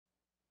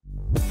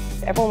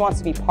place. Everyone wants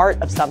to be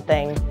part of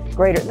something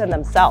greater than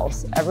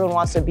themselves. Everyone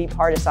wants to be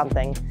part of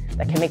something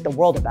that can make the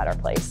world a better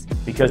place.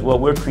 Because what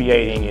we're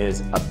creating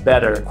is a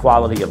better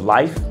quality of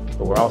life,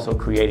 but we're also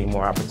creating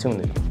more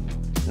opportunity.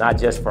 Not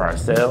just for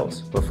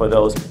ourselves, but for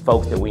those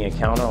folks that we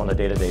encounter on a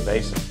day-to-day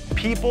basis.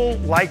 People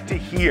like to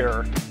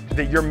hear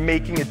that you're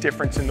making a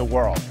difference in the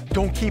world.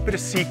 Don't keep it a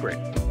secret.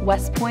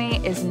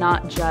 WestPoint is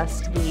not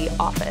just the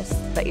office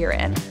that you're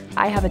in.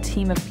 I have a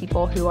team of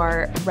people who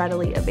are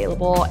readily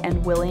available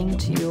and willing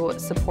to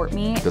support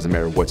me. It doesn't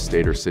matter what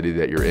state or city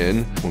that you're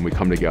in. When we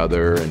come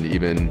together, and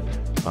even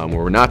when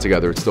we're not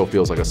together, it still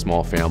feels like a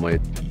small family.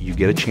 You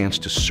get a chance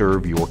to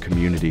serve your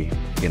community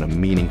in a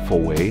meaningful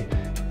way.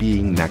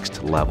 Being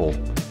next level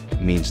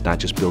means not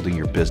just building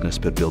your business,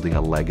 but building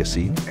a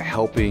legacy,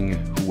 helping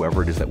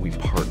whoever it is that we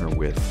partner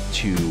with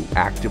to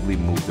actively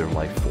move their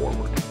life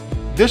forward.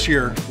 This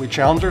year, we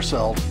challenge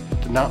ourselves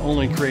to not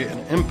only create an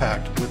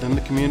impact within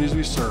the communities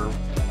we serve,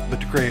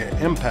 but to create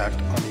an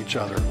impact on each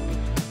other.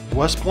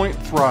 WestPoint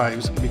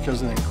thrives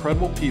because of the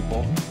incredible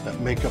people that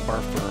make up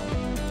our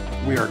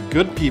firm. We are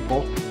good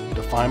people,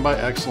 defined by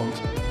excellence,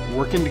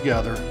 working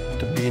together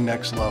to be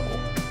next level.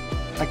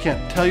 I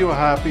can't tell you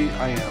how happy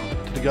I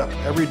am to get up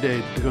every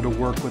day to go to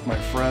work with my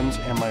friends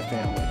and my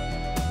family.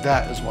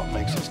 That is what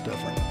makes us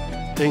different.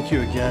 Thank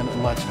you again,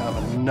 and let's have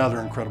another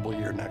incredible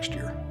year next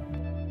year.